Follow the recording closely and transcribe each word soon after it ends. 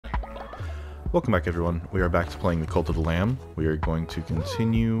Welcome back, everyone. We are back to playing the Cult of the Lamb. We are going to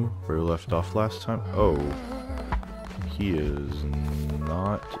continue where we left off last time. Oh, he is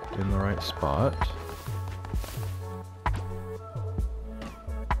not in the right spot.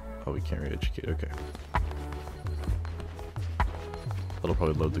 Oh, we can't re-educate. Okay. That'll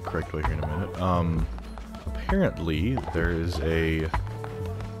probably load the correct way here in a minute. Apparently, there is a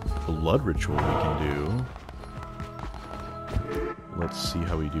blood ritual we can do. Let's see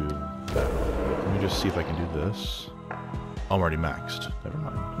how we do that. Let me just see if I can do this. Oh, I'm already maxed. Never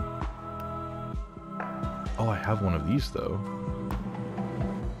mind. Oh, I have one of these, though.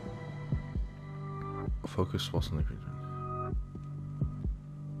 Focus while something...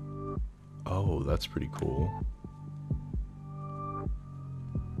 Oh, that's pretty cool.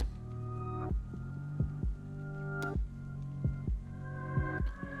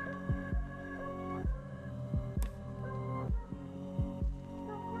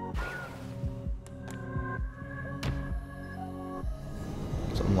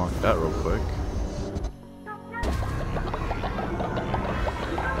 Unlock that real quick.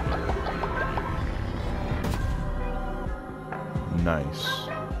 Nice.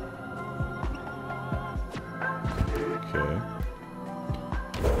 Okay.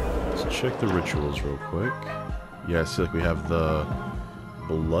 Let's check the rituals real quick. Yeah, I see like we have the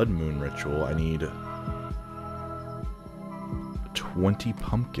blood moon ritual. I need 20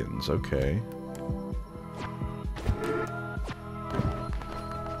 pumpkins. Okay.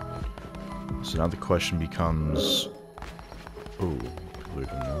 So now the question becomes... Oh,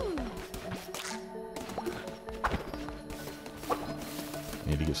 I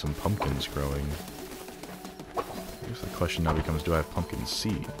need to get some pumpkins growing. I guess the question now becomes, do I have pumpkin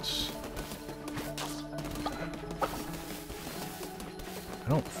seeds? I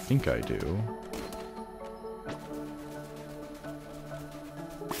don't think I do.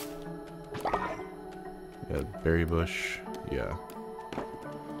 Yeah, berry bush. Yeah.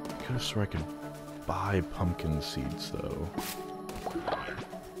 I could have swore I could buy pumpkin seeds, though.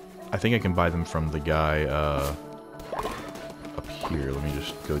 I think I can buy them from the guy, up here. Let me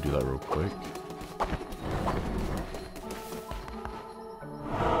just go do that real quick.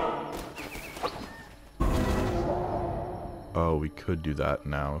 Oh, we could do that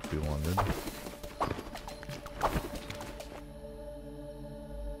now if we wanted.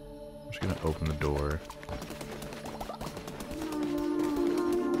 I'm just gonna open the door.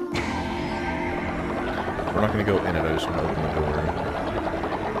 We're not going to go in it, I just want to open the door.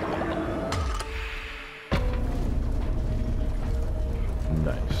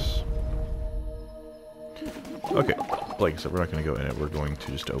 Nice. Okay, like I said, we're not going to go in it, we're going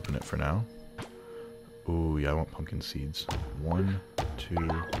to just open it for now. Ooh, yeah, I want pumpkin seeds. 1, 2,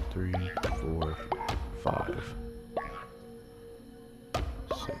 3, 4, 5.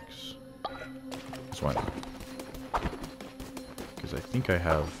 6. That's why not? Because I think I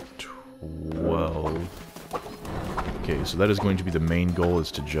have 12... Okay, so that is going to be the main goal, is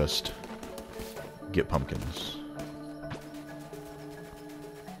to just get pumpkins.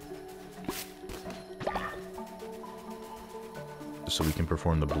 So we can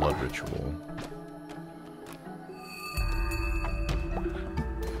perform the blood ritual.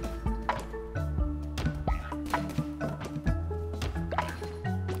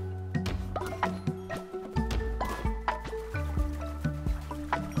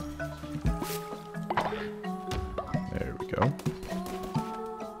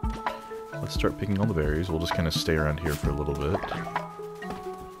 Let's start picking all the berries. We'll just kind of stay around here for a little bit.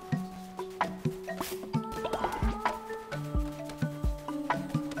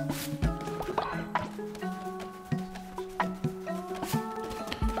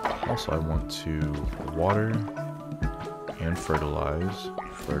 Also, I want to water and fertilize.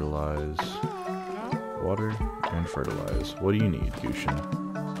 Fertilize. Water and fertilize. What do you need, Gushin?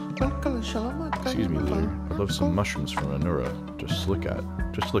 Excuse me, leader. I'd love some mushrooms from Anura. Just look at,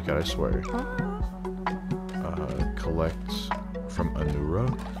 I swear. Collect from Anura?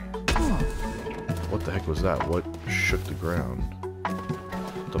 What the heck was that? What shook the ground?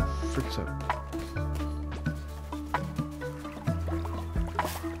 What the frick is that?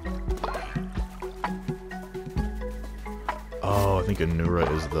 Oh, I think Anura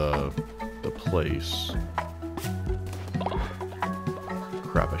is the place.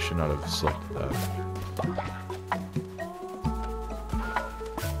 Crap, I should not have selected that.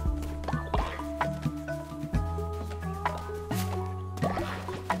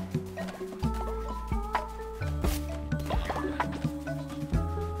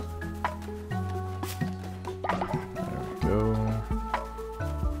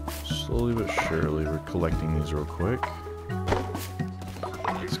 Slowly but surely, we're collecting these real quick.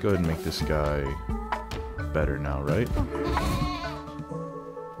 Let's go ahead and make this guy better now, right?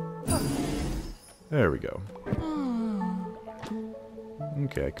 There we go.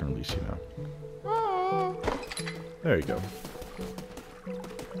 Okay, I can release you now. There you go.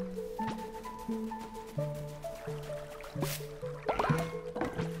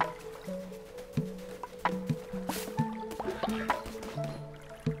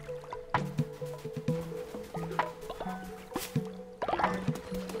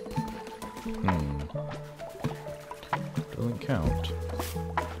 Doesn't count.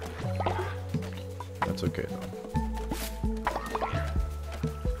 That's okay though.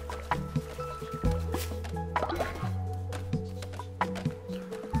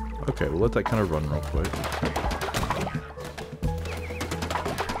 Okay, we'll let that kind of run real quick.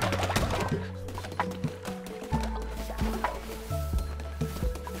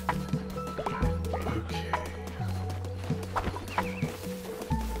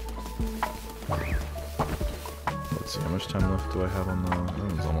 Let's see, how much time left do I have on the... That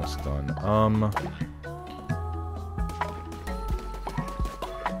one's almost done.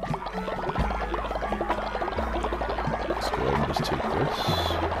 Let's go ahead and just take this.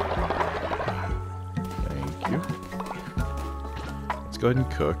 Thank you. Let's go ahead and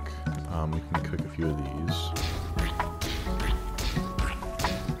cook. We can cook a few of these.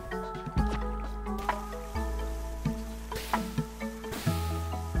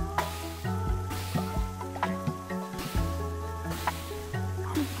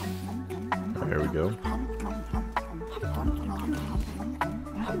 There we go.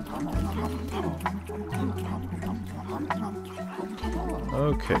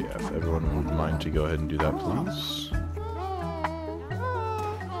 Okay, if everyone would mind to go ahead and do that, please.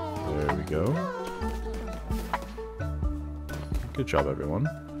 There we go. Good job, everyone.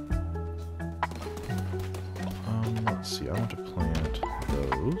 Let's see, I want to plant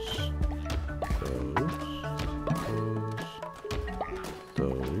those.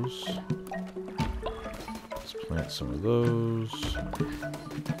 Let's plant some of those.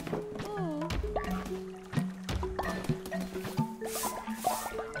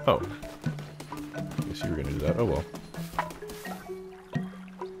 Oh. I guess you were gonna do that. Oh well.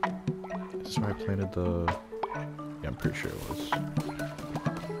 Is this where I planted the... Yeah, I'm pretty sure it was.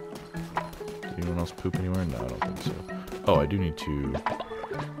 Did anyone else poop anywhere? No, I don't think so. Oh, I do need to...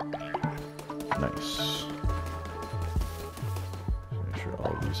 Nice. Make sure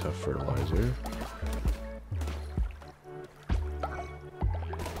all of these have fertilizer.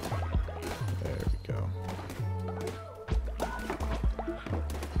 There we go.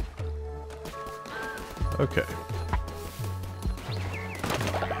 Okay.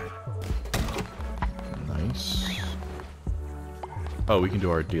 Nice. Oh, we can do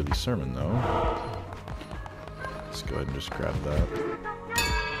our daily sermon, though. Let's go ahead and just grab that.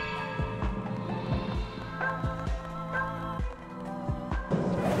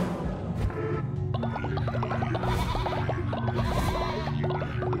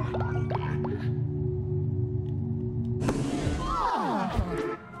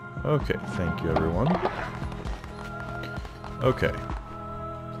 Okay, thank you, everyone. Okay.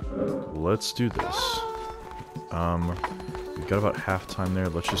 Let's do this. We've got about half time there.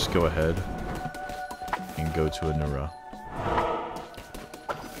 Let's just go ahead and go to Anura.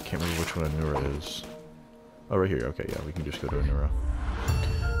 I can't remember which one Anura is. Oh, right here. Okay, yeah, we can just go to Anura.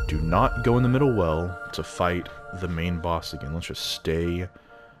 Do not go in the middle well to fight the main boss again. Let's just stay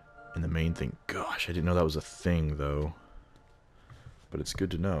in the main thing. Gosh, I didn't know that was a thing, though. But it's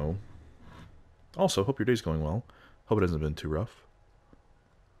good to know. Also, hope your day's going well. Hope it hasn't been too rough.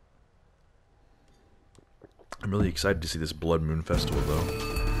 I'm really excited to see this Blood Moon Festival, though.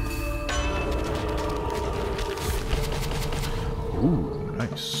 Ooh,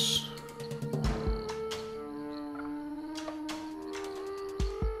 nice.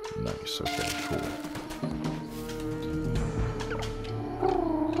 Nice, okay, cool.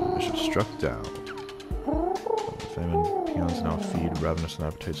 Mission struck down. Famine peons now feed, ravenous and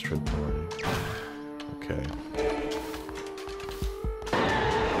appetites tread thorny. Okay.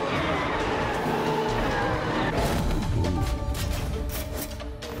 Ooh.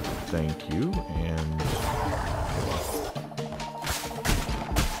 Thank you, and...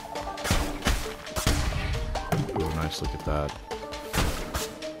 Ooh, nice, look at that.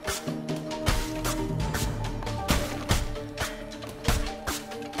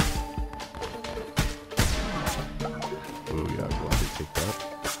 Ooh, yeah, I'll gladly take that.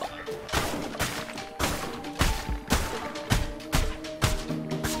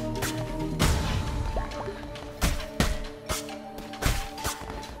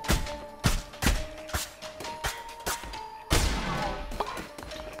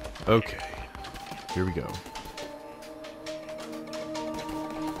 Okay, here we go.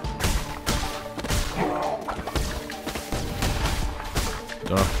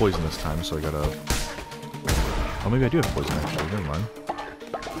 Don't have poison this time, so I gotta... Oh, maybe I do have poison, actually. Never mind.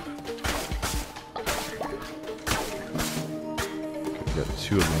 Okay, we got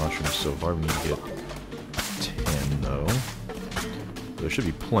 2 of the mushrooms so far. We need to get 10, though. There should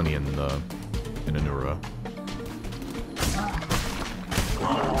be plenty in Anura.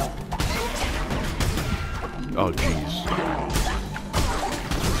 Oh, jeez.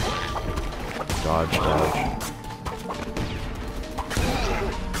 Dodge, dodge.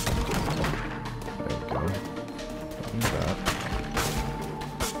 There we go. Don't need that.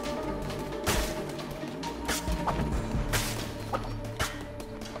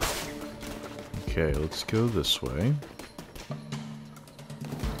 Okay, let's go this way.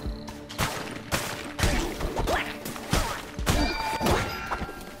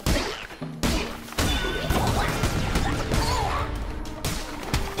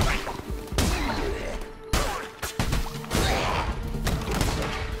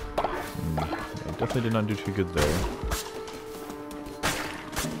 Definitely did not do too good there.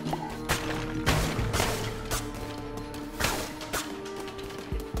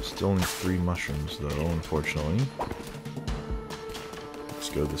 Still only 3 mushrooms though, unfortunately. Let's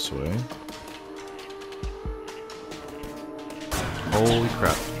go this way. Holy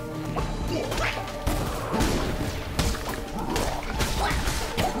crap.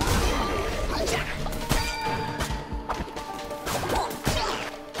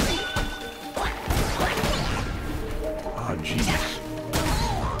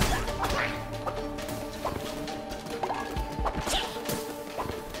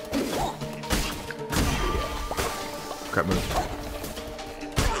 Crap, move.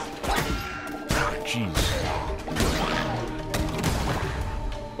 Jeez.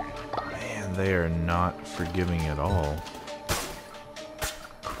 Man, they are not forgiving at all.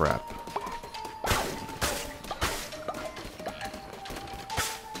 Crap.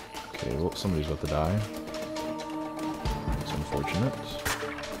 Okay, well, somebody's about to die. That's unfortunate.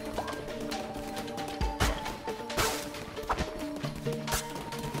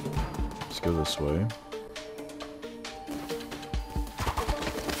 Let's go this way.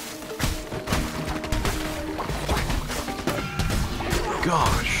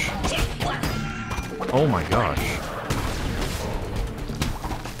 Gosh. Oh my gosh.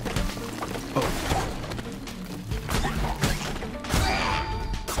 Oh.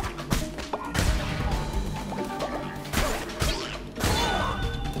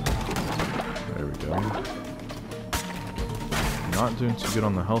 There we go. Not doing too good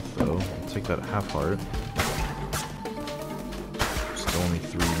on the health though. I'll take that half heart. Still only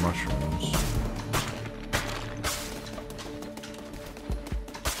 3 mushrooms.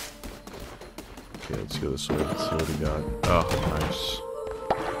 Okay, let's go this way. Let's see what we got. Oh, nice.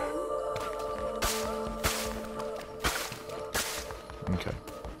 Okay.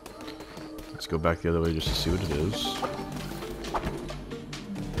 Let's go back the other way just to see what it is.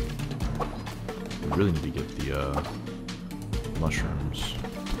 We really need to get the mushrooms.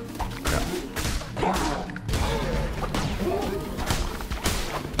 Crap.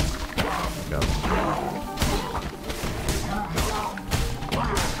 Got it.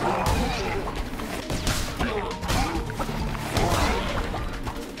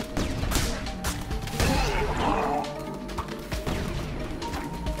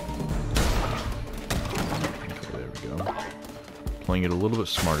 Playing it a little bit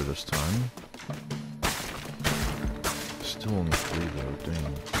smarter this time. Still only 3 though,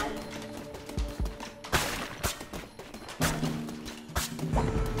 dang.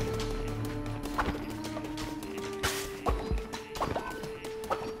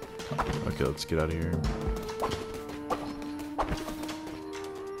 Okay, let's get out of here.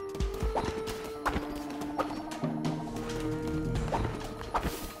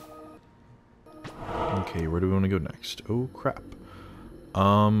 Okay, where do we want to go next? Oh crap.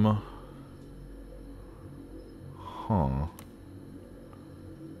 Huh.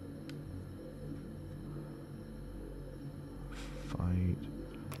 Fight.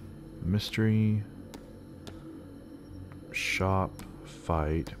 Mystery. Shop.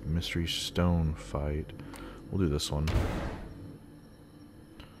 Fight. Mystery stone fight. We'll do this one.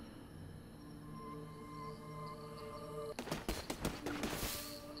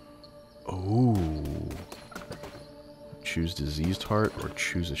 Oh. Choose diseased heart or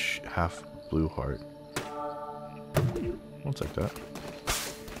choose a half blue heart. I'll take that.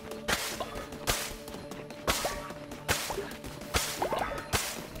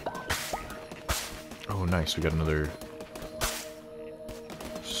 Oh, nice. We got another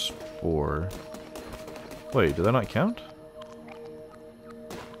 4. Wait, did that not count?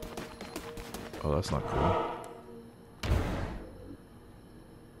 Oh, that's not cool.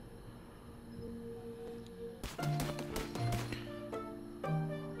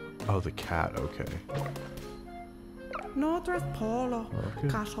 Oh, the cat, okay. Good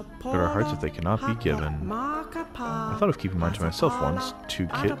are hearts if they cannot be given. I thought of keeping mine to myself once. 2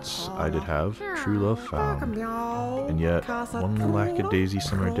 kits I did have, true love found. And yet, one lackadaisy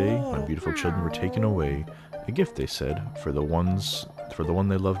summer day, my beautiful children were taken away. A gift, they said, for the one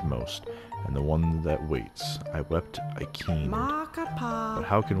they loved most, and the one that waits. I wept, I keened. But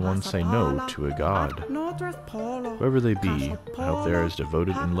how can one say no to a god? Whoever they be, I hope they are as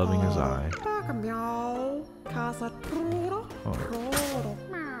devoted and loving as I. Oh.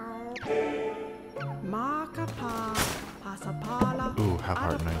 Ooh, half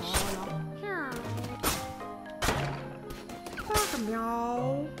heart, nice.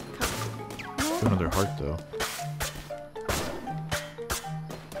 Another heart though.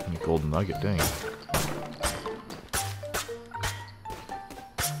 And a golden nugget, dang.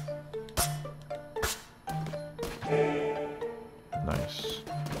 Nice.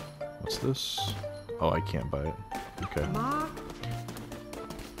 What's this? Oh, I can't buy it. Okay.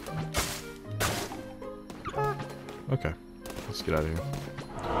 Okay. Let's get out of here.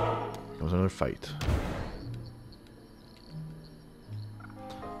 That was another fight.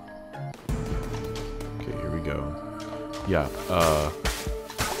 Okay, here we go. Yeah,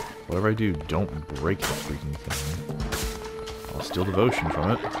 whatever I do, don't break the freaking thing. I'll steal devotion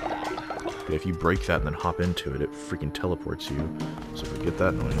from it. But if you break that and then hop into it, it freaking teleports you. So forget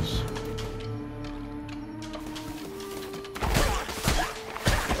that noise.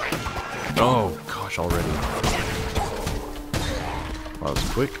 Oh, gosh, already. Wow, that was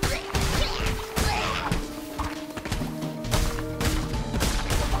quick.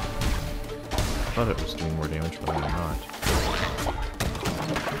 I thought it was doing more damage, but I'm not.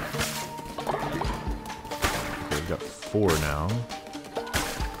 Okay, we've got 4 now.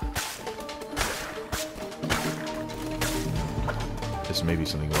 This may be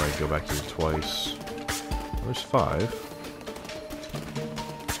something where I go back here twice. Well, there's 5.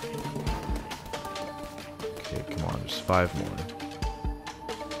 Come on, there's 5 more.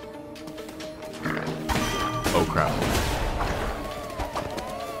 Oh crap.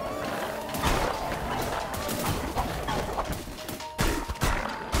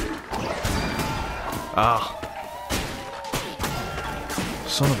 Ah.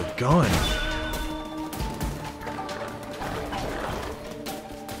 Son of a gun.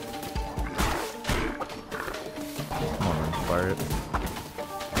 Come on, fire it.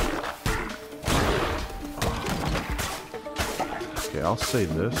 Okay, I'll say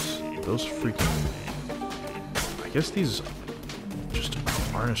this. Those freaking... I guess these just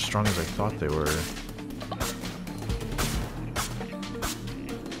aren't as strong as I thought they were.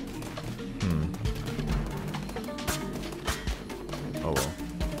 Oh well.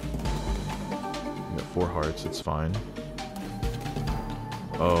 We got 4 hearts, it's fine.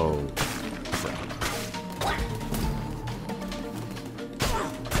 Oh.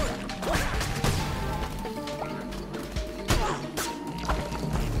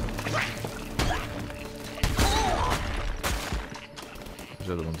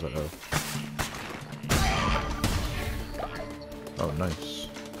 The other ones I know. Oh, nice.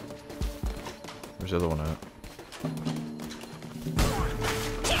 Where's the other one at?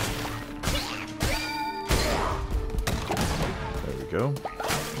 There we go.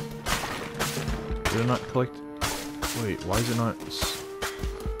 Did it not collect? Wait, why is it not?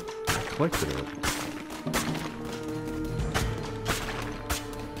 I collected it.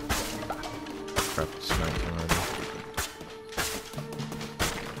 Crap, it's sniped already.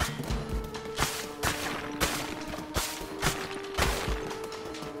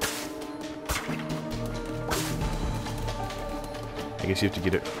 I guess you have to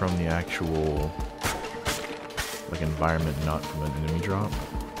get it from the actual, like, environment, not from an enemy drop.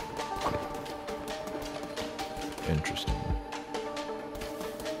 Interesting.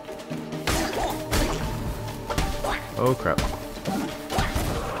 Oh crap.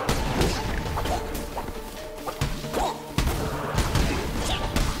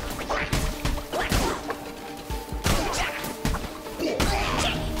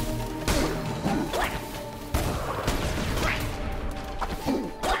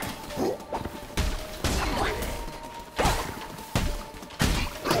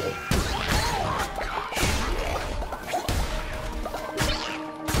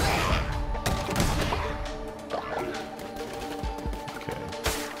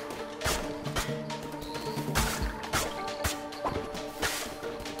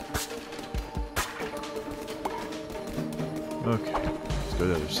 Okay, let's go to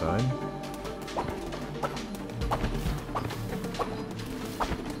the other side.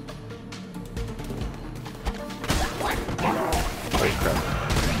 Holy crap.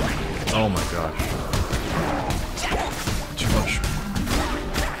 Oh my gosh. Too much.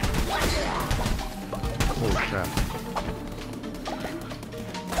 Holy crap.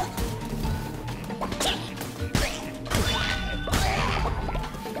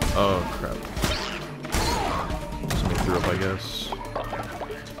 Oh crap. Somebody threw up, I guess.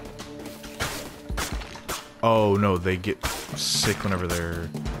 Oh no, they get sick whenever they're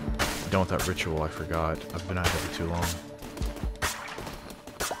done with that ritual. I forgot. I've been at it for too long.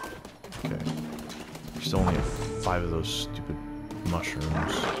 Okay. Still only have 5 of those stupid mushrooms.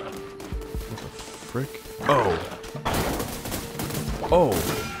 What the frick? Oh! Oh,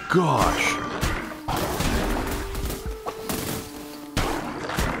 gosh!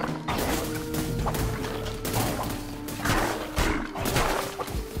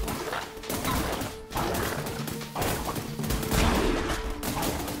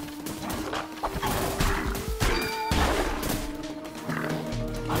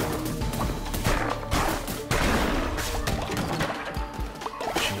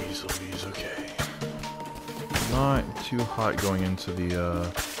 Not too hot going into the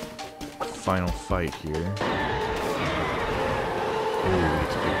final fight here. Ooh,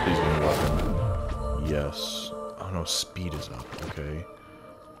 please be a weapon. Yes. Oh no, speed is up. Okay.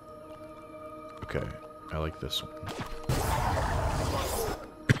 Okay, I like this one.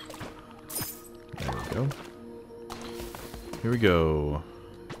 There we go. Here we go.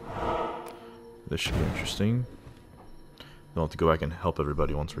 This should be interesting. I'll have to go back and help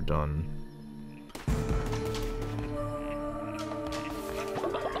everybody once we're done.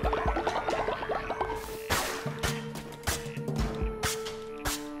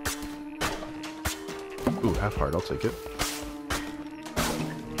 Ooh, half heart, I'll take it.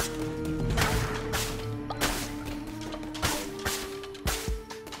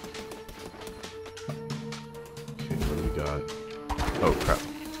 Okay, what do we got? Oh, crap.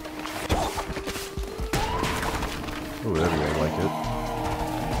 Oh, there we go, I like it.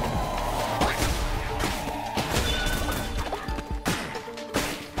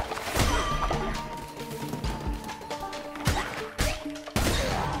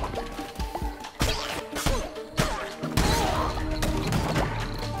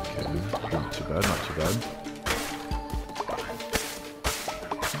 Not too bad.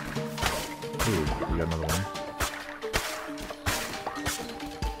 Ooh, we got another one.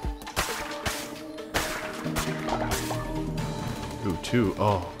 Ooh, 2.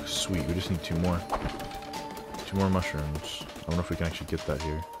 Oh, sweet. We just need 2 more. 2 more mushrooms. I wonder if we can actually get that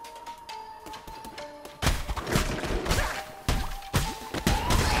here.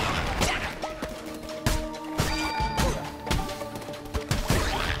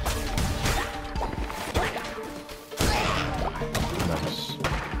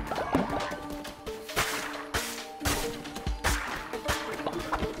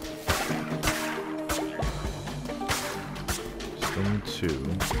 Two.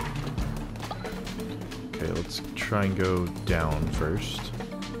 Okay, let's try and go down first.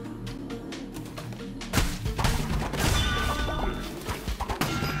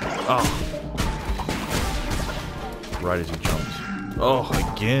 Oh! Right as he jumped. Oh,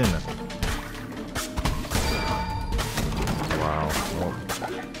 again! Wow. Well,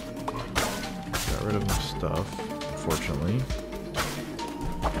 got rid of my stuff, unfortunately.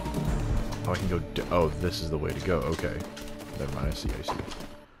 Oh, I can go. Oh, this is the way to go. Okay. Never mind, I see.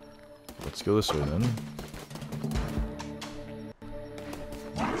 Let's go this way then.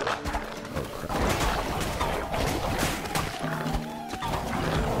 Oh crap.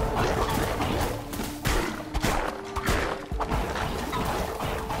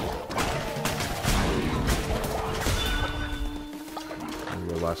 There we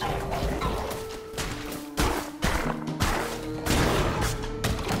go, last one.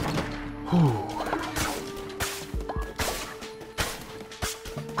 Whew.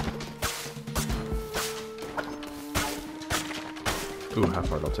 Ooh, half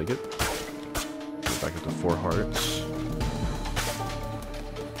heart, I'll take it. Go back up to 4 hearts.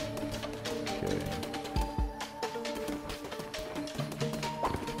 Okay.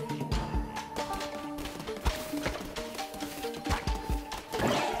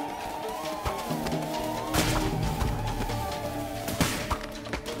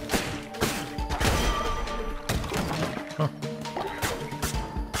 Huh.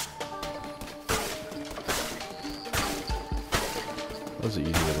 That was an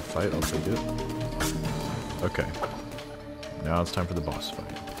easy little fight, I'll take it. Okay. Now it's time for the boss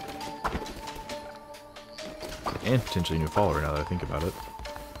fight. And potentially a new follower now that I think about it.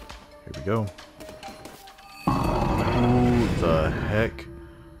 Here we go. Who the heck?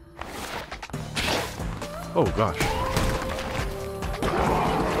 Oh gosh.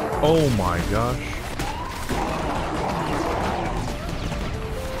 Oh my gosh.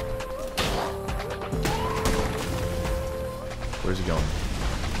 Where's he going?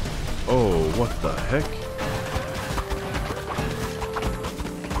 Oh, what the heck?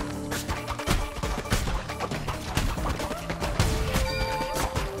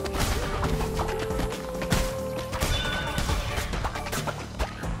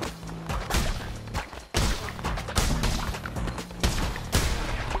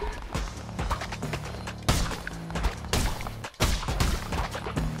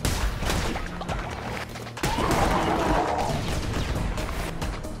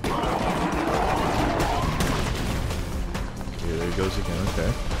 Goes again,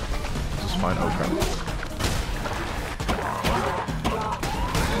 okay. This is fine. Oh crap.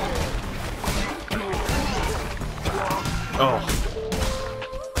 Oh!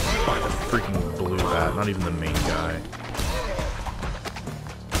 I freaking blew that. Not even the main guy.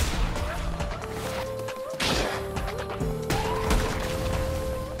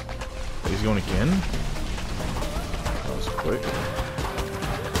 He's going again? That was quick.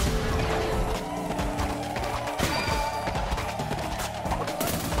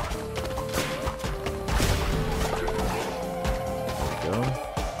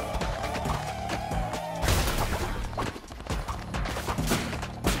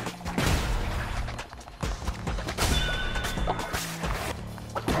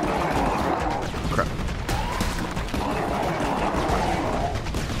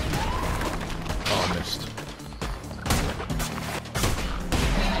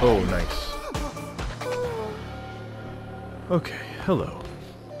 Oh, nice. Okay, hello.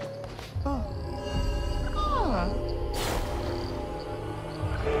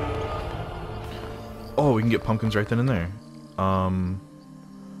 Oh, we can get pumpkins right then and there. I'll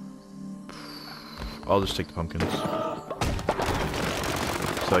just take the pumpkins.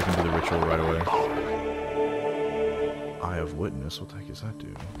 So I can do the ritual right away. Eye of Witness, what the heck does that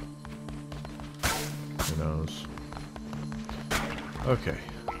do? Who knows? Okay.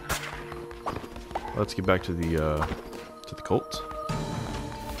 Let's get back to the cult.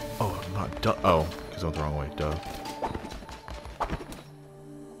 Oh, not duh. Oh, because I went the wrong way. Duh.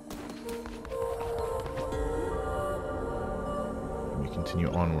 Let me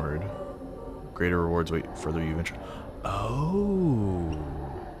continue onward. Greater rewards wait further you venture. Oh.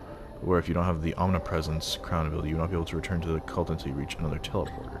 Where if you don't have the omnipresence crown ability, you will not be able to return to the cult until you reach another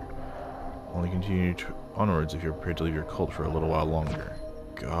teleporter. Only continue onwards if you're prepared to leave your cult for a little while longer.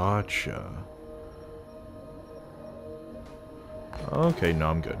 Gotcha. Okay, no,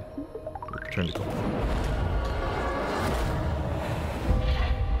 I'm good. Return to cult.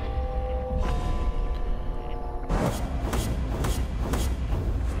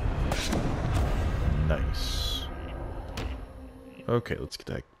 Nice. Okay, let's get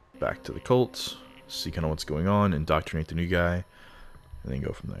that back to the cult. See kind of what's going on, indoctrinate the new guy, and then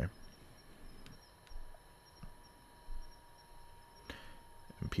go from there.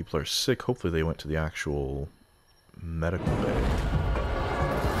 And people are sick. Hopefully they went to the actual medical bay.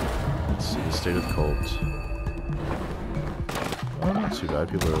 Let's see the state of the cult. Oh, not too bad.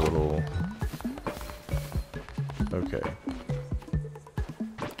 People are a little... Okay.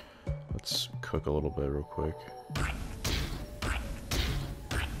 Let's cook a little bit real quick.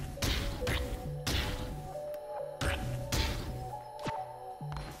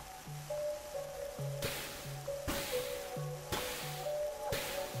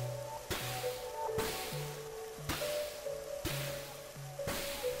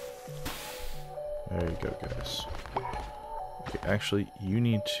 There you go, guys. Okay, actually, you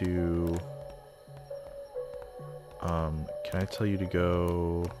need to... can I tell you to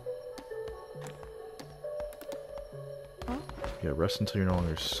go... Yeah, rest until you're no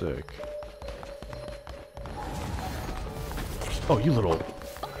longer sick. Oh, you little...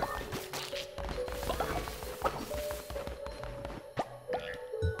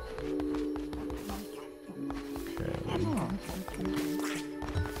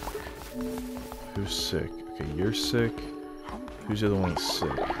 Who's sick? Okay, you're sick. Who's the other one that's sick?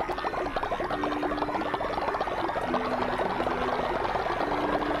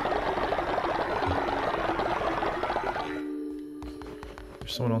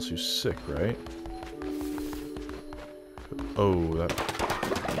 There's someone else who's sick, right? Oh, that...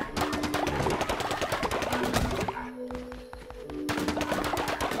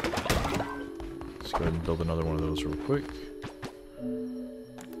 Let's go ahead and build another one of those real quick.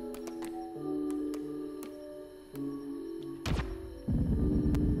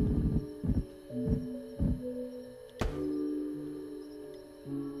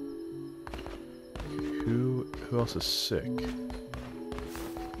 else is sick?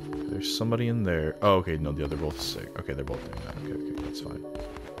 There's somebody in there. Oh, okay, no, the other both sick. Okay, they're both doing that. Okay, okay, that's fine.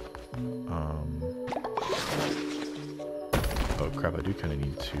 Oh crap, I do kind of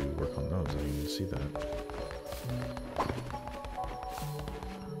need to work on those. I didn't even see that.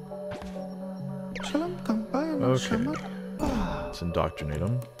 Okay. Let's indoctrinate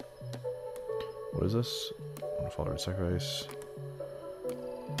them. What is this? Follower sacrifice.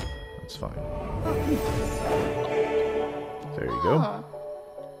 That's fine. There you go.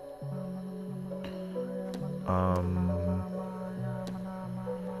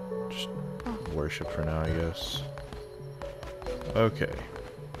 Just worship for now, I guess. Okay.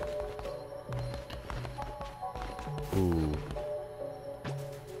 Ooh.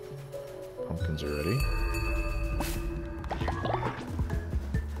 Pumpkins are ready.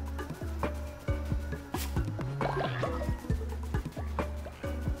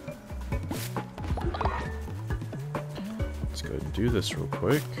 Let's go ahead and do this real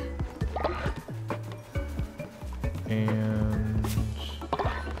quick. And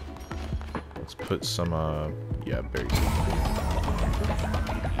let's put some, yeah, berries.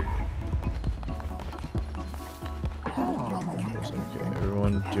 Okay,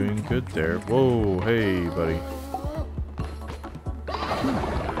 everyone doing good there. Whoa, hey, buddy.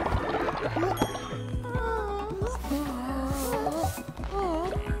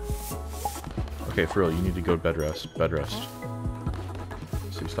 Okay, for real, you need to go to bed rest. Bed rest.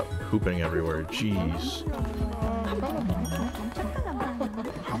 So you stop pooping everywhere. Jeez.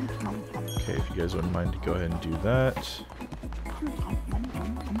 Okay, if you guys wouldn't mind to go ahead and do that.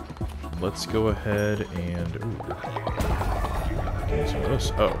 Let's go ahead and... Ooh. Getting some of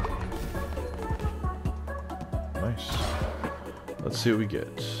this. Oh. Nice. Let's see what we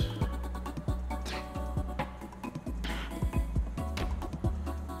get.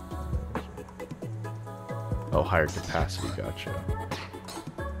 Oh, higher capacity, gotcha.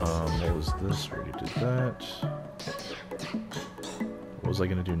 What was this? We already did that. What was I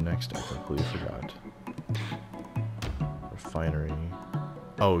gonna do next? I completely forgot. Refinery.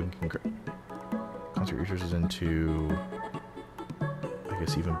 Oh, we can convert resources into, I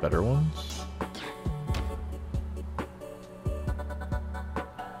guess, even better ones?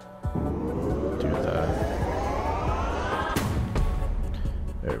 Do that.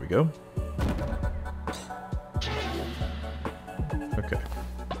 There we go. Okay.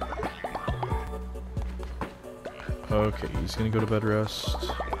 Okay, he's gonna go to bed rest.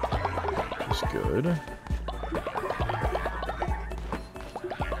 That's good.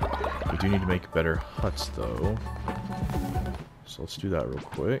 We do need to make better huts, though. So let's do that real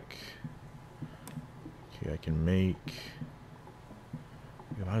quick. Okay, I can make...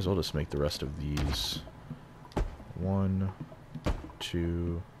 I might as well just make the rest of these. 1,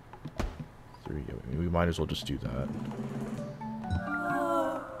 2, 3. We might as well just do that.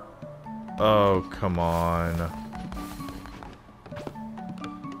 Oh, come on.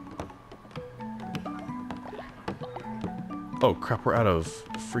 Oh crap, we're out of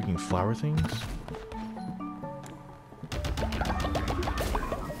freaking flower things?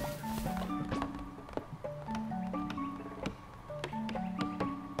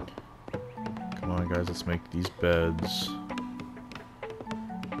 Come on guys, let's make these beds.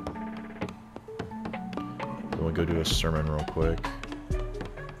 Then we'll go do a sermon real quick.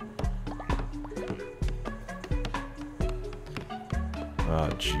 Ah,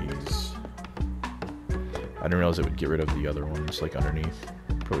 jeez. I didn't realize it would get rid of the other ones, like, underneath.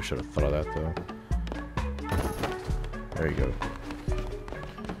 Probably should have thought of that, though. There you go.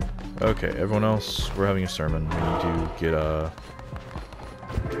 Okay, everyone else, we're having a sermon. We need to get, I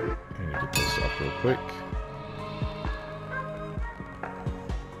need to get this up real quick.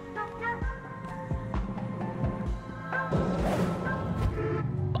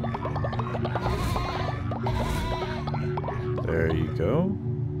 There you go.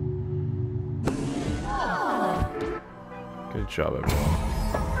 Good job, everyone.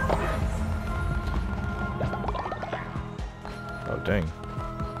 Oh, dang.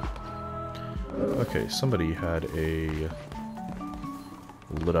 Okay, somebody had a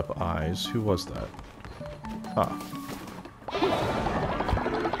lit up eyes. Who was that? Ah.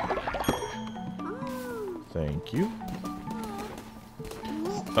 Thank you.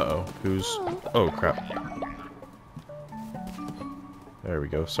 Uh-oh. Who's... Oh, crap. There we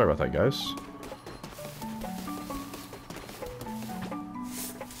go. Sorry about that, guys.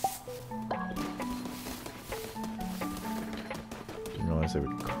 Didn't realize they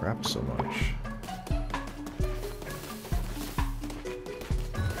would crap so much.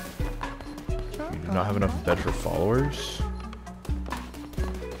 You do not have enough bed for followers?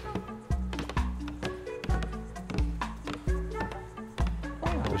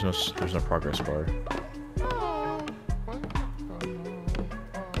 There's no progress bar.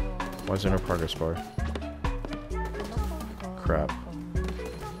 Why is there no progress bar? Crap.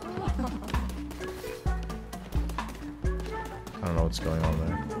 I don't know what's going on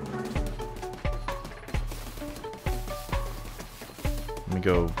there. Let me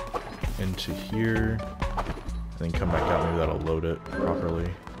go into here, and then come back out. Maybe that'll load it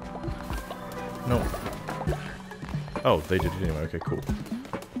properly. No. Oh, they did it anyway. Okay, cool.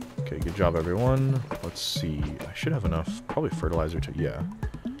 Okay, good job, everyone. Let's see. I should have enough. Probably fertilizer too. Yeah.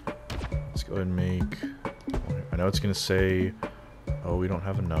 Let's go ahead and make... I know it's going to say, oh, we don't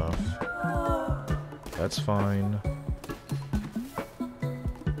have enough. That's fine.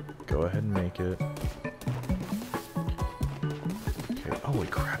 Go ahead and make it. Okay, holy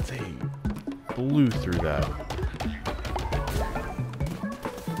crap, they blew through that.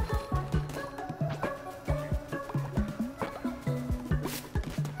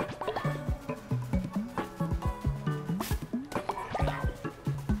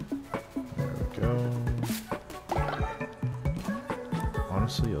 There we go.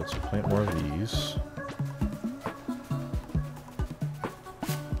 Honestly, let's plant more of these.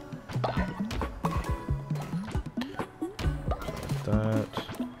 That.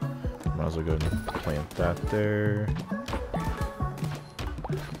 Might as well go and plant that there.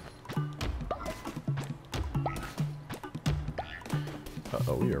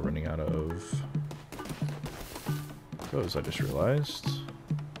 Uh-oh, we are running out of those, I just realized.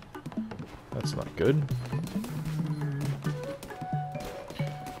 That's not good.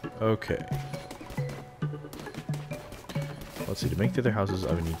 Okay. Let's see, to make the other houses,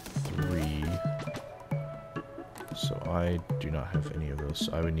 I would need 3. So I do not have any of those.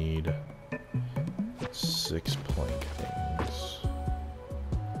 So I would need 6 plank things.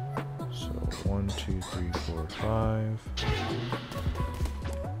 So 1, 2, 3, 4, 5,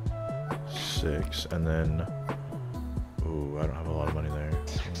 6, and then... Ooh, I don't have a lot of money there. 1,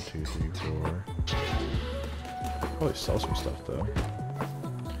 2, 3, 4. Probably sell some stuff though.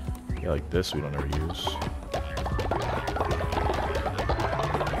 Yeah, like this we don't ever use.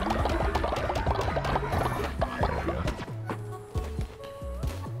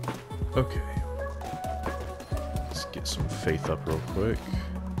 Okay. Let's get some faith up real quick.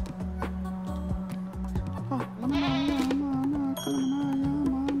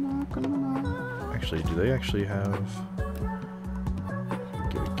 Actually, do they actually have...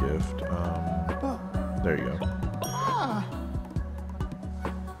 Give a gift. There you go.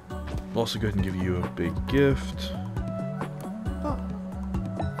 I'll also go ahead and give you a big gift.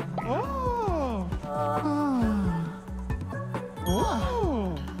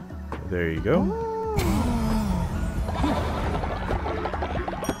 There you go.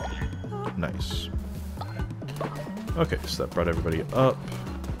 Nice. Okay, so that brought everybody up.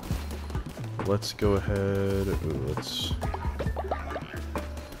 Let's go ahead. Ooh, let's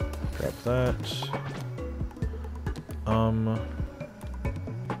grab that.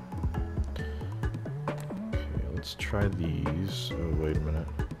 Okay, let's try these. Oh, wait a minute.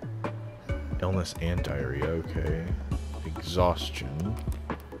 Illness and diarrhea. Okay. Exhaustion.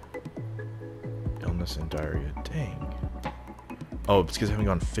 Illness and diarrhea. Dang. Oh, it's because I haven't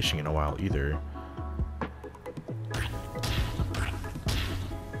gone fishing in a while either.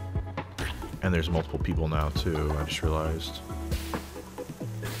 And there's multiple people now too, I just realized.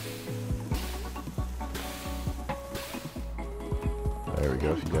 There we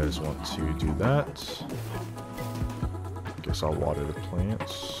go, if you guys want to do that. Guess I'll water the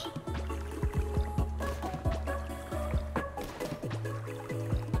plants.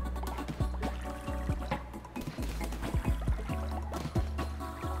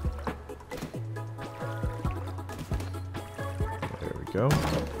 There we go.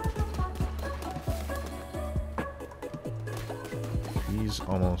 He's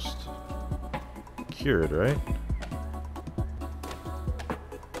almost cured, right?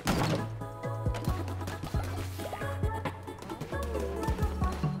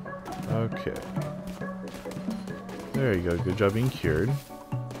 Okay. There you go. Good job being cured.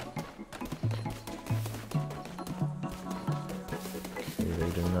 Okay, they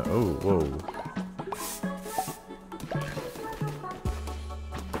didn't know. Oh, whoa.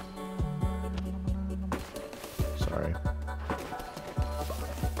 Sorry.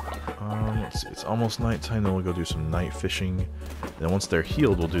 It's almost nighttime, then we'll go do some night fishing. And then once they're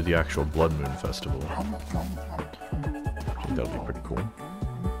healed, we'll do the actual Blood Moon Festival. I think that'll be pretty cool.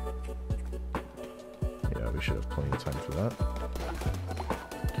 Yeah, we should have plenty of time for that.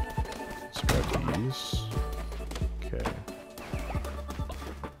 Let's grab these. Okay.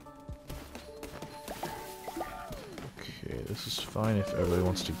 Okay, this is fine. fine if everybody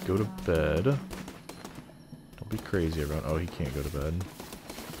wants to go to bed. Don't be crazy, everyone. Oh, he can't go to bed.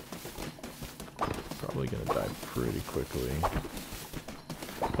 Probably gonna die pretty quickly.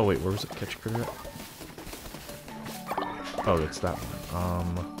 Oh wait, where was it? Catch a critter at? Oh, it's that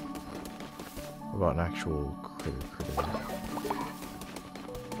one. What about an actual critter?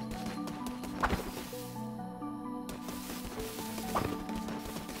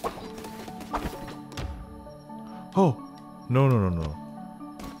 Oh! No.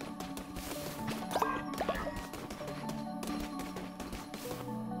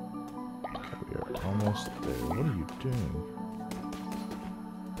 Okay, we are almost there. What are you doing?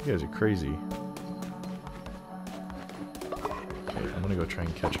 You guys are crazy. Okay, I'm gonna go try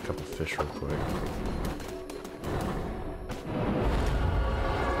and catch a couple fish real quick.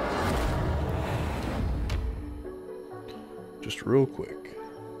 Just real quick.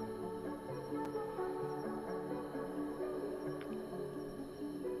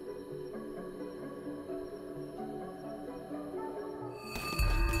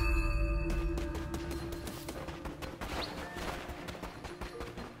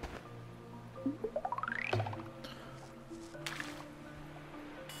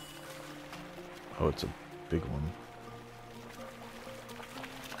 Oh, it's a big one.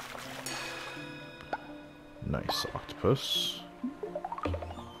 Nice octopus.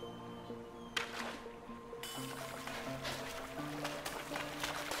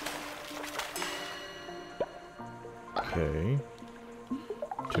 Okay.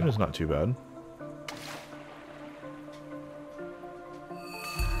 Tuna's not too bad.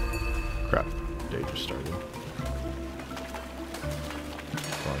 Crap. Day just started.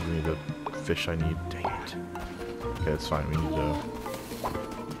 Come on, give me the fish I need. Dang it. Okay, it's fine. We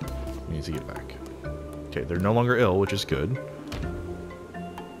need to get back. Okay, they're no longer ill, which is good.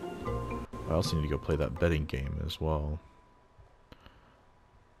 I also need to go play that betting game as well.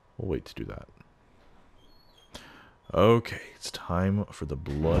 We'll wait to do that. Okay, it's time for the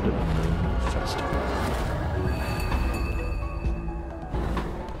Blood Moon Festival.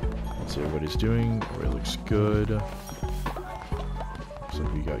 Let's see what everybody's doing. Everybody looks good. Looks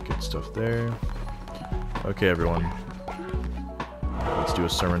like we got good stuff there. Okay, everyone. Let's do a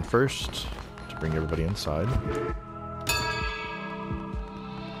sermon first to bring everybody inside.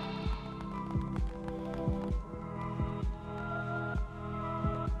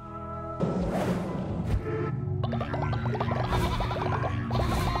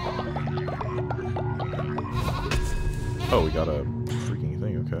 Oh, we got a freaking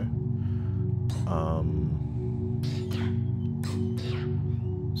thing, okay.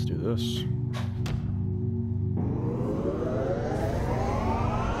 Let's do this.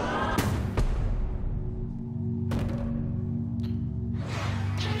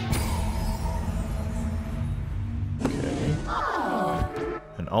 Okay.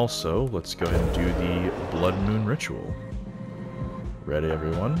 And also, let's go ahead and do the Blood Moon Ritual. Ready,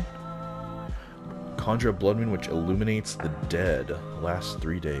 everyone? Conjure a blood moon which illuminates the dead. Lasts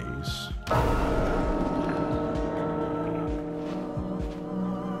 3 days.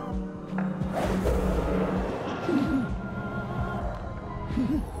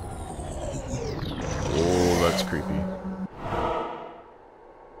 Oh, that's creepy.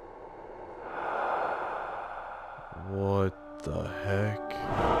 What the heck?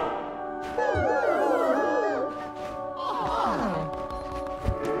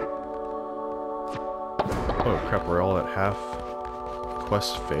 Oh crap, we're all at half.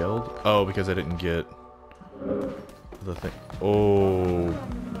 Quest failed? Oh, because I didn't get the thing. Oh,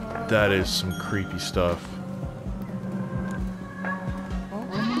 that is some creepy stuff. There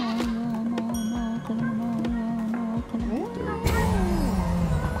we go.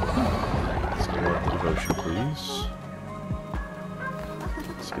 Let's get up the devotion, please.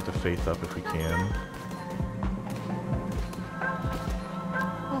 Let's get the faith up if we can.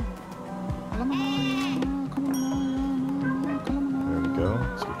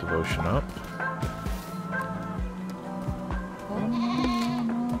 Let's get devotion up.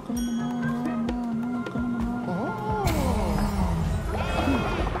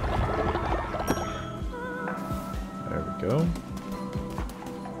 There we go.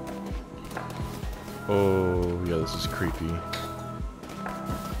 Oh, yeah, this is creepy.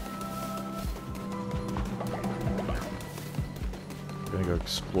 I'm gonna go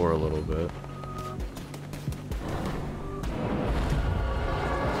explore a little bit.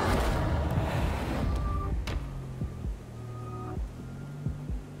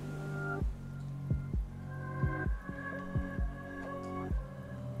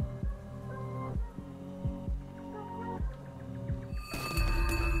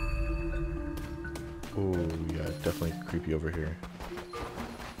 creepy over here.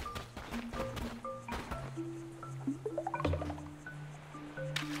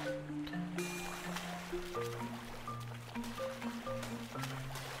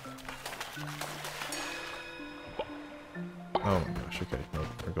 Oh my gosh, okay, nope,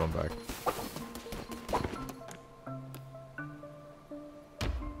 we're going back.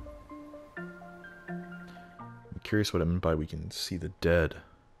 I'm curious what it meant by we can see the dead.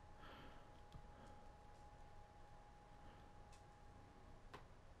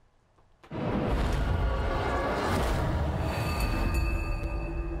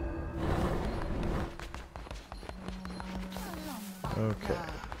 Okay.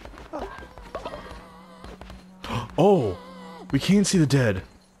 Oh! We can't see the dead!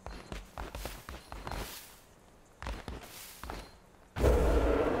 You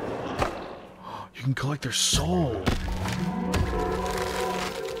can collect their soul!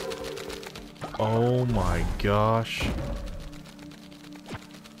 Oh my gosh.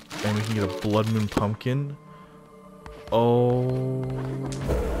 And we can get a Blood Moon Pumpkin. Oh...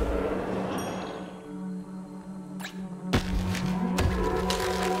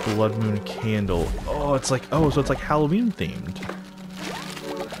 Blood Moon Candle. Oh, it's like, oh, so it's like Halloween themed.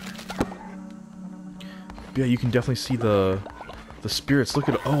 Yeah, you can definitely see the spirits. Look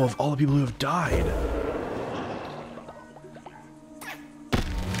at, oh, of all the people who have died.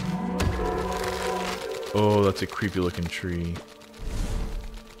 Oh, that's a creepy looking tree.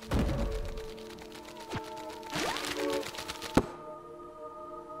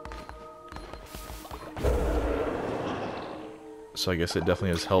 So I guess it definitely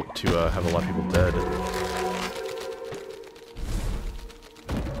has helped to have a lot of people dead.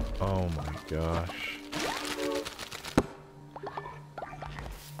 Oh my gosh.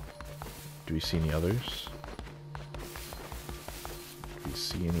 Do we see any others? Do we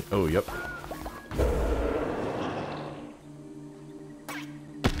see any? Oh, yep.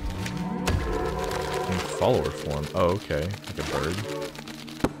 In follower form. Oh, okay. Like a bird.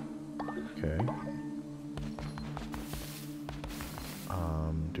 Okay.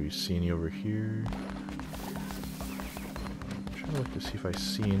 Do we see any over here? I'm trying to look to see if I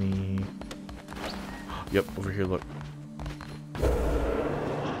see any. Yep, over here, look.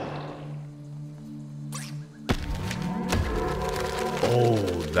 Oh,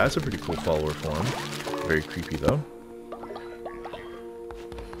 that's a pretty cool follower form. Very creepy, though.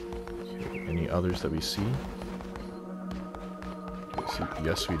 Okay, any others that we see?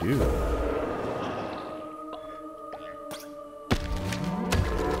 Yes, we do.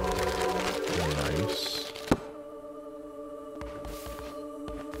 Nice.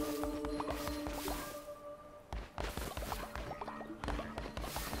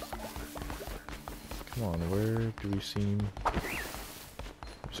 Come on, where do we see?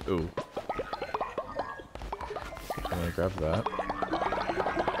 Oh. I'm gonna grab that.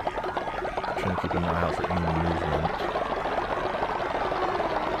 I'm trying to keep an eye out for any movement.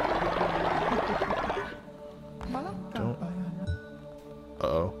 Don't.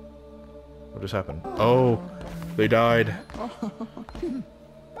 Uh-oh. What just happened? Oh! They died!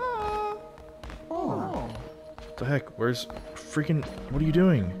 What the heck? Where's freaking... What are you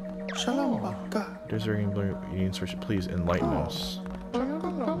doing? There's our Indian source. Please enlighten us.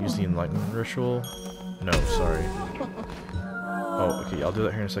 Use the enlightenment ritual? No, sorry. Oh, okay, I'll do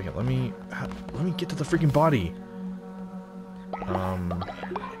that here in a second. Let me get to the freaking body.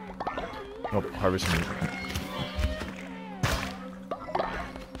 Nope, harvest meat.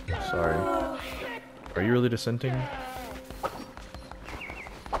 Sorry. Are you really dissenting?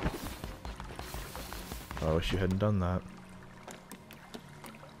 I wish you hadn't done that.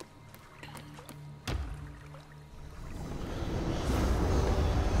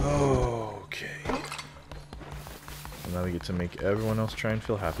 Okay. And now we get to make everyone else try and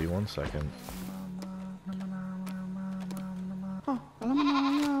feel happy. 1 second.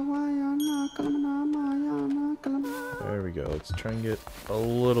 There we go. Let's try and get a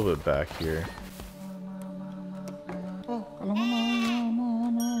little bit back here.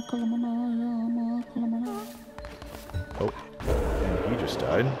 Oh, and he just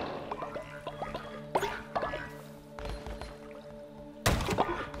died.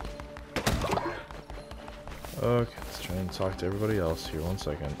 Okay, let's try and talk to everybody else here. 1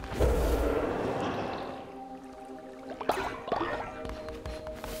 second.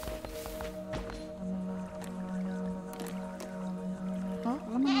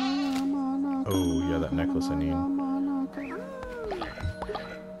 Oh, yeah, that necklace I need.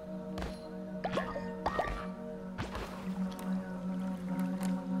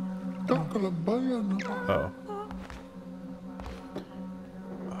 Uh-oh.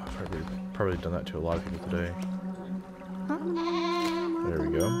 I've probably done that to a lot of people today.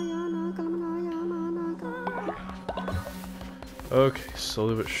 Okay,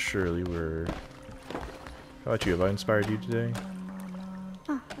 slowly but surely we're... How about you? Have I inspired you today?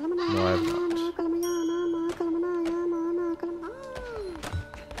 No, I have not.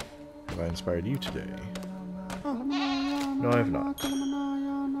 Have I inspired you today? No, I have not. There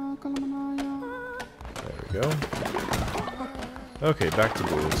we go. Okay, back to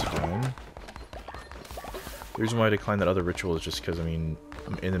blue is fine. The reason why I declined that other ritual is just because, I mean,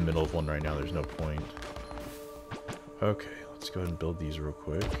 I'm in the middle of one right now. There's no point. Okay, let's go ahead and build these real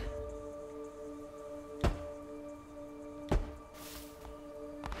quick.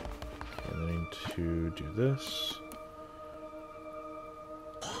 And I need to do this.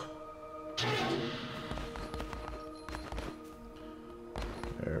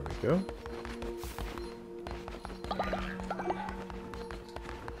 There we go.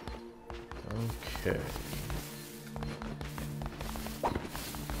 Okay.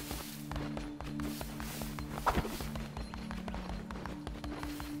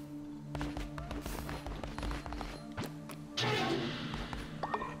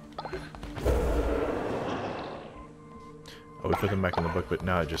 Oh, we put them back in the book, but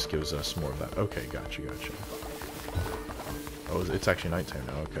now it just gives us more of that. Okay, gotcha, gotcha. Oh, it's actually nighttime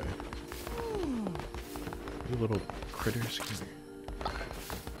now, okay. You little critters, come here.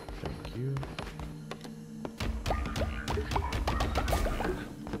 Thank you.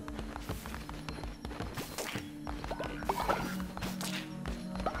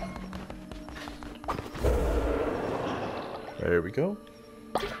 There we go.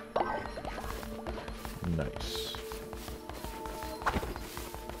 Nice.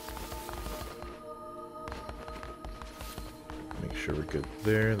 Make sure we're good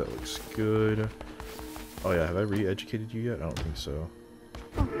there. That looks good. Oh yeah, have I re-educated you yet? I don't think so.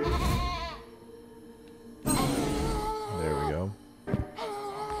 There we go.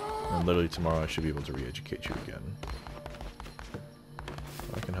 And literally tomorrow I should be able to re-educate you again.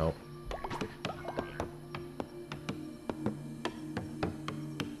 I can help.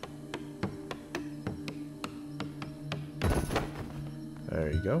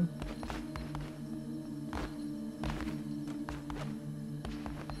 There you go.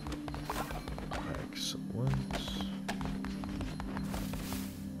 Excellent.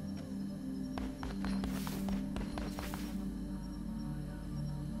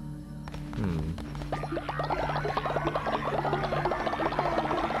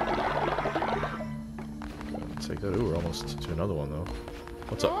 Take that. Ooh, we're almost to another one though.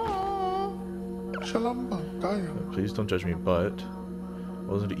 What's up? Please don't judge me, but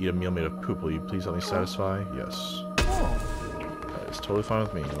I wasn't to eat a meal made of poop. Will you please help me satisfy? Yes. That is totally fine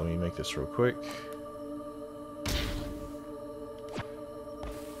with me. Let me make this real quick.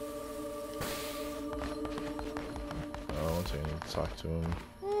 Oh, one second, I need to talk to him.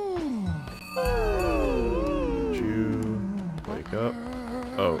 Would you wake up?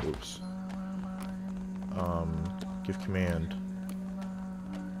 Oh, oops. Give command.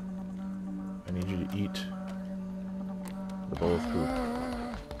 I need you to eat the bowl of poop.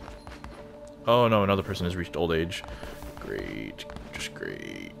 Oh no, another person has reached old age. Great. Just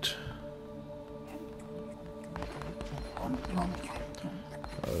great. Oh,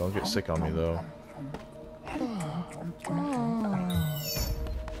 don't get sick on me though.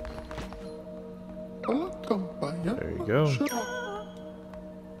 There you go.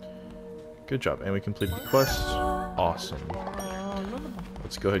 Good job. And we completed the quest. Awesome.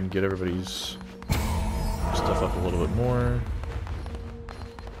 Let's go ahead and get everybody's stuff up a little bit more.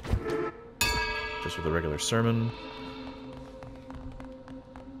 Just with a regular sermon.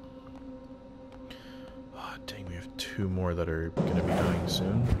 Oh, dang, we have two more that are going to be dying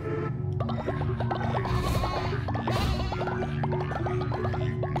soon.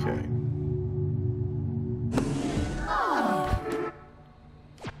 Okay.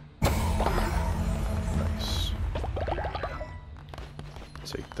 Nice.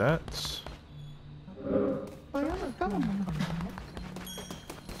 Take that.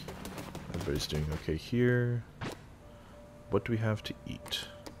 Everybody's doing okay here. What do we have to eat?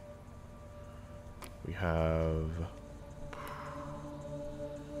 We have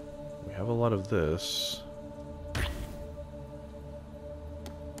a lot of this.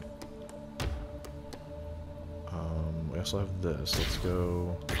 We also have this. Let's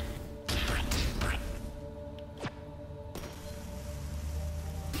go.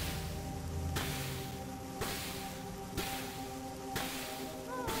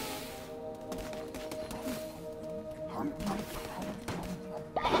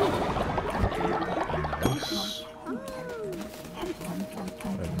 Nice. I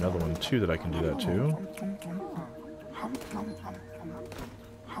have another one too that I can do that too.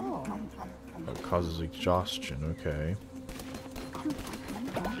 Oh, it causes exhaustion, okay.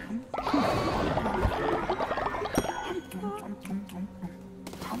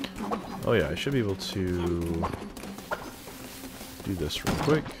 Oh yeah, I should be able to do this real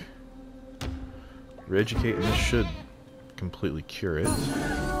quick. Reeducate, and this should completely cure it.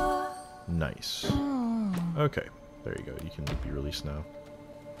 Nice. Okay, there you go. You can be released now.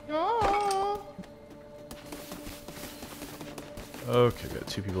 Okay, we got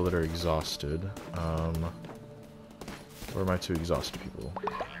 2 people that are exhausted. Where are my 2 exhausted people?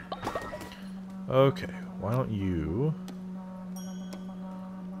 Okay, why don't you...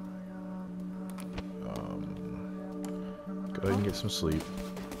 go ahead and get some sleep.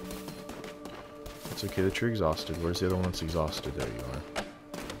 It's okay that you're exhausted. Where's the other one that's exhausted? There you are.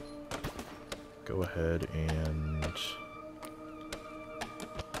 Go ahead and...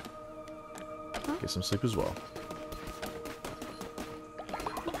 get some sleep as well.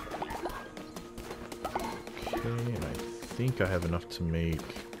 Okay, and I think I have enough to make...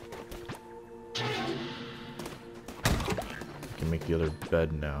 I can make the other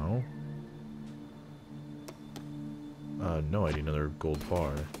bed now. No, I need another gold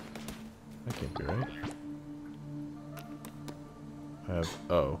bar. That can't be right. I have...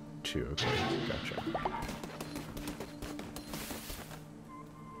 oh, 2, okay, gotcha.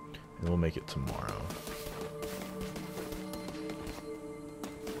 And we'll make it tomorrow.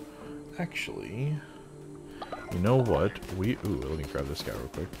 Actually... you know what? Ooh, let me grab this guy real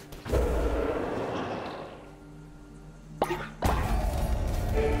quick.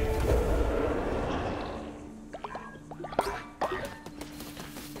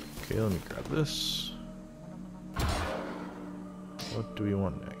 Okay, let me grab this. What do we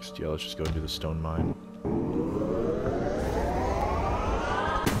want next? Yeah, let's just go do the stone mine.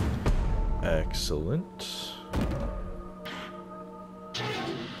 Excellent.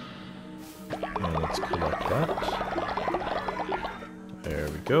 And let's collect that. There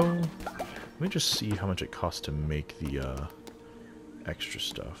we go. Let me just see how much it costs to make the extra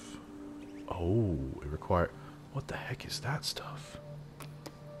stuff. Oh, it requires... what the heck is that stuff?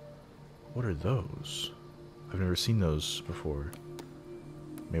 What are those? I've never seen those before.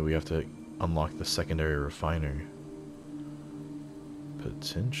 Maybe we have to unlock the secondary refiner.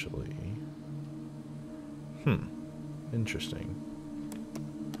 Potentially. Interesting.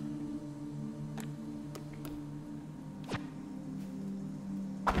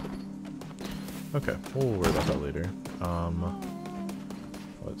 Okay, we'll worry about that later.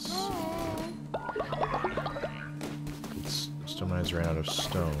 Let's see. Stone mines ran out of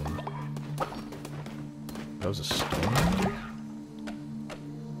stone. That was a stone mine?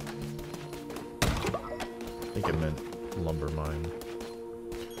 I think it meant lumber mine.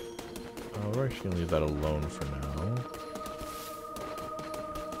 We're actually going to leave that alone for now.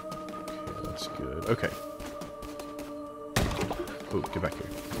 Okay, that's good. Okay. Oh, get back here.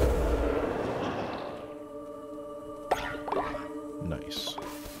 Nice.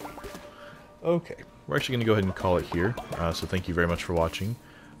 Okay, we're actually going to go ahead and call it here. So thank you very much for watching.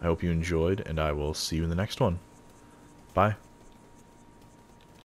 I hope you enjoyed, and I will see you in the next one. Bye.